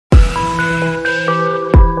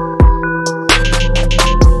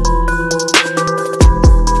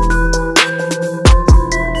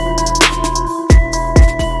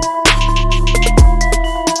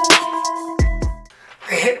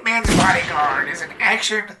Bodyguard is an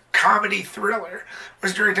action comedy thriller. It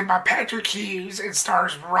was directed by Patrick Hughes and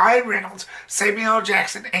stars Ryan Reynolds, Samuel L.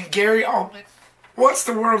 Jackson, and Gary Oldman. Once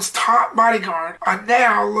the world's top bodyguard, a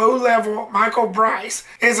now low-level Michael Bryce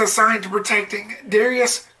is assigned to protecting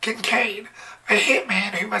Darius Kincaid, a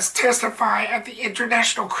hitman who must testify at the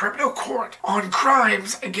International Criminal Court on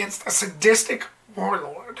crimes against a sadistic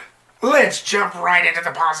warlord. Let's jump right into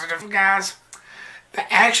the positive, guys.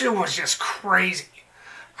 The action was just crazy.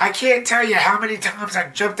 I can't tell you how many times I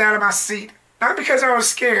jumped out of my seat, not because I was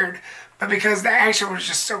scared, but because the action was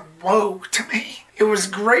just so whoa to me. It was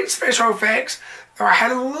great special effects, though I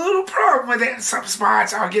had a little problem with it in some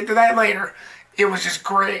spots. I'll get to that later. It was just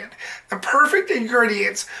grand. The perfect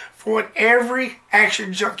ingredients for what every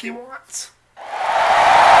action junkie wants.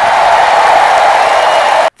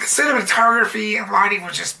 The cinematography and lighting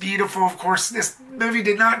was just beautiful. Of course, this movie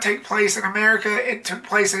did not take place in America. It took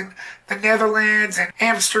place in the Netherlands and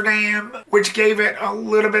Amsterdam, which gave it a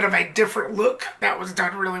little bit of a different look. That was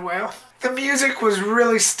done really well. The music was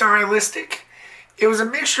really stylistic. It was a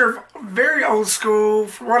mixture of very old school,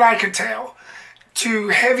 from what I could tell, to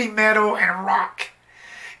heavy metal and rock.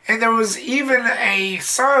 And there was even a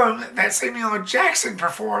song that Samuel L. Jackson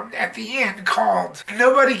performed at the end called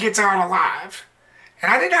 "Nobody Gets Out Alive."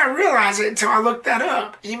 And I did not realize it until I looked that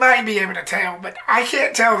up. You might be able to tell, but I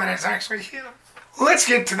can't tell that it's actually him. Let's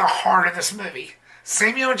get to the heart of this movie.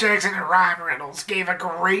 Samuel L. Jackson and Ryan Reynolds gave a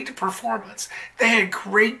great performance. They had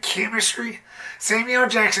great chemistry. Samuel L.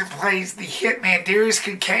 Jackson plays the hitman Darius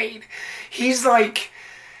Kincaid. He's like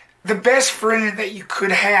the best friend that you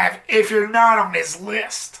could have if you're not on his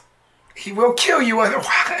list. He will kill you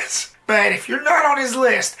otherwise. But if you're not on his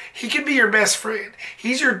list, he can be your best friend.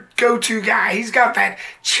 He's your go-to guy. He's got that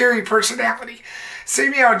cherry personality.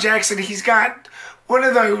 Samuel L. Jackson, he's got one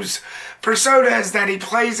of those personas that he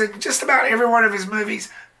plays in just about every one of his movies.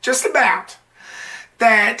 Just about.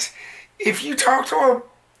 That if you talk to him,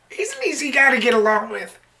 he's an easy guy to get along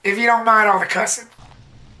with. If you don't mind all the cussing.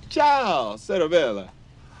 Ciao, Cerebella.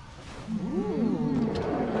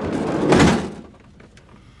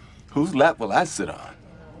 Whose lap will I sit on?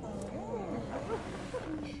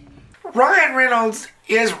 Ryan Reynolds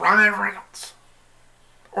is Ryan Reynolds.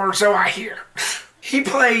 Or so I hear. He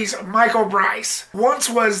plays Michael Bryce. Once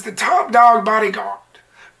was the top dog bodyguard.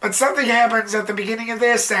 But something happens at the beginning of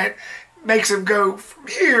this that makes him go from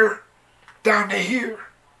here down to here.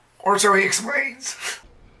 Or so he explains.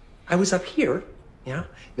 I was up here, yeah?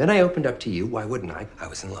 Then I opened up to you. Why wouldn't I? I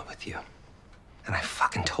was in love with you. And I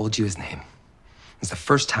fucking told you his name. It's the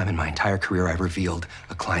first time in my entire career I revealed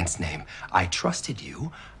a client's name. I trusted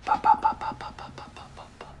you.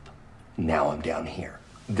 Now I'm down here.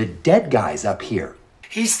 The dead guy's up here.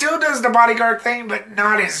 He still does the bodyguard thing, but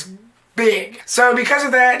not as big. So because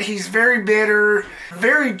of that, he's very bitter,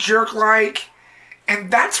 very jerk-like.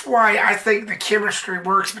 And that's why I think the chemistry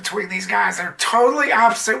works between these guys. They're totally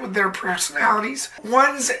opposite with their personalities.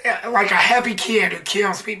 One's like a happy kid who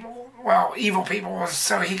kills people. Well, evil people,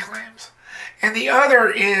 so he claims. And the other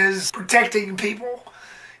is protecting people.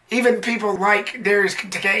 Even people like Darius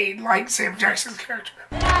Kincaid, like Sam Jackson's character.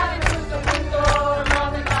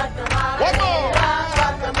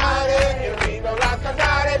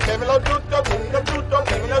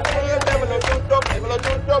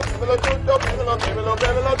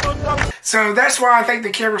 So that's why I think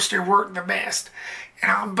the chemistry worked the best.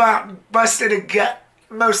 And I'm about busted a gut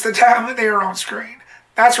most of the time when they were on screen.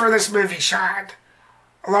 That's where this movie shined.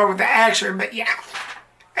 Along with the action, but yeah.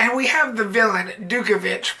 And we have the villain,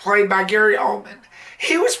 Dukovich, played by Gary Oldman.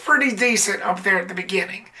 He was pretty decent up there at the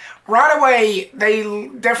beginning. Right away, they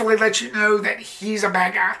definitely let you know that he's a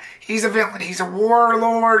bad guy. He's a villain. He's a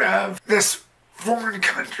warlord of this foreign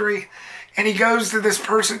country. And he goes to this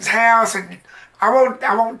person's house, and I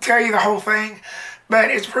won't tell you the whole thing,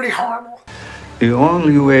 but it's pretty horrible. The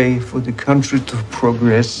only way for the country to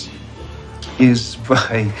progress is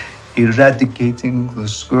by eradicating the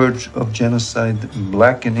scourge of genocide,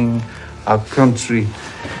 blackening our country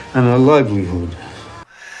and our livelihood.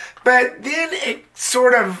 But then it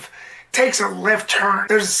sort of takes a left turn.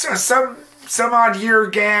 There's some odd year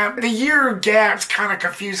gap. The year gaps kind of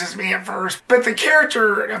confuses me at first. But the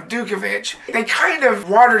character of Dukovich, they kind of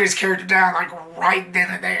watered his character down like right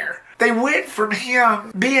then and there. They went from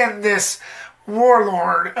him being this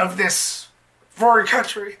warlord of this foreign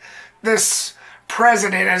country, this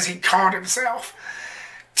president as he called himself,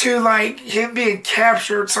 to like him being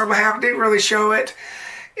captured somehow. Didn't really show it.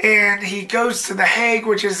 And he goes to The Hague,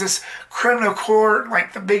 which is this criminal court,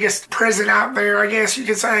 like the biggest prison out there, I guess you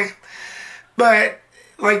could say. But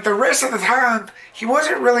Like the rest of the time, he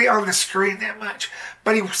wasn't really on the screen that much,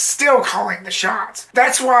 but he was still calling the shots.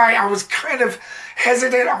 That's why I was kind of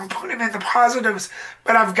hesitant on putting him in the positives,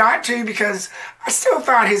 but I've got to because I still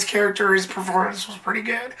thought his performance was pretty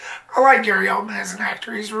good. I like Gary Oldman as an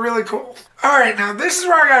actor. He's really cool. Alright, now this is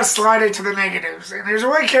where I gotta slide into the negatives. And there's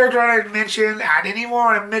one character I didn't mention. I didn't even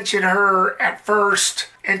want to mention her at first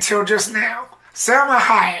until just now. Salma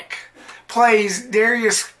Hayek plays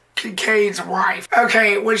Darius Kincaid's wife.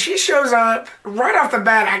 Okay, when she shows up, right off the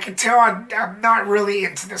bat, I can tell I'm not really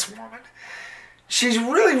into this woman. She's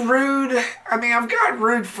really rude. I mean, I've got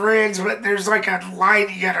rude friends, but there's like a line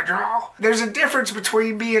you gotta draw. There's a difference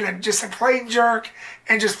between being just a plain jerk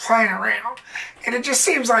and just playing around. And it just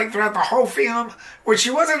seems like throughout the whole film, which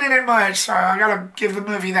she wasn't in it much, so I gotta give the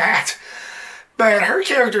movie that. But her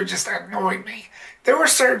character just annoyed me. There were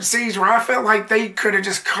certain scenes where I felt like they could have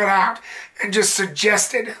just cut out and just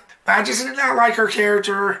suggested. But I just did not like her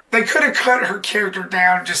character. They could have cut her character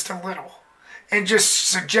down just a little and just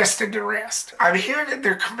suggested the rest. I'm hearing that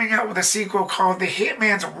they're coming out with a sequel called The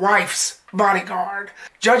Hitman's Wife's Bodyguard.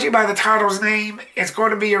 Judging by the title's name, it's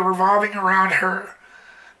going to be revolving around her.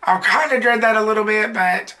 I'll kind of dread that a little bit,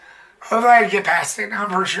 but hopefully I can get past it. I'm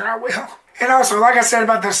pretty sure I will. And also, like I said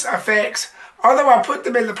about the effects, although I put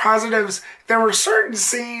them in the positives, there were certain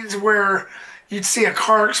scenes where you'd see a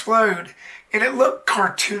car explode and it looked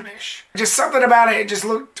cartoonish. Just something about it just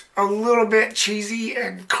looked a little bit cheesy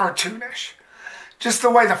and cartoonish. Just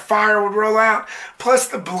the way the fire would roll out, plus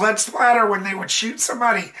the blood splatter when they would shoot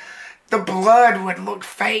somebody, the blood would look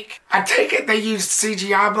fake. I take it they used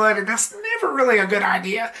CGI blood, and that's never really a good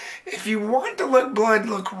idea. If you want to blood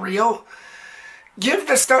look real, give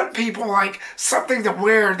the stunt people like something to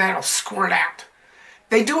wear that'll squirt out.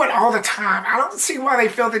 They do it all the time. I don't see why they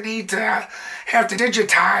feel the need to have to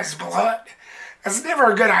digitize blood. That's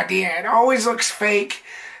never a good idea. It always looks fake.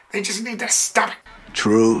 They just need to stop it.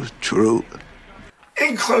 True, true.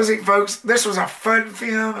 In closing, folks, this was a fun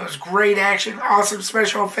film. It was great action, awesome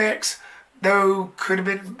special effects, though could have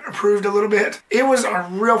been improved a little bit. It was a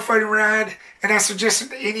real fun ride, and I suggest it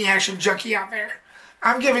to any action junkie out there.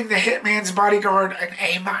 I'm giving The Hitman's Bodyguard an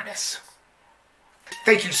A-.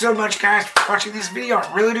 Thank you so much, guys, for watching this video.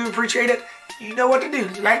 I really do appreciate it. You know what to do.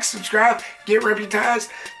 Like, subscribe, get reputized,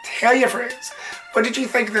 tell your friends. What did you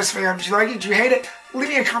think of this film? Did you like it? Did you hate it? Leave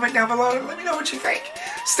me a comment down below and let me know what you think.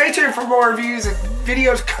 Stay tuned for more reviews and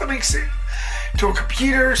videos coming soon to a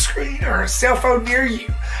computer screen or a cell phone near you.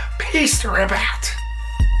 Peace to rip out.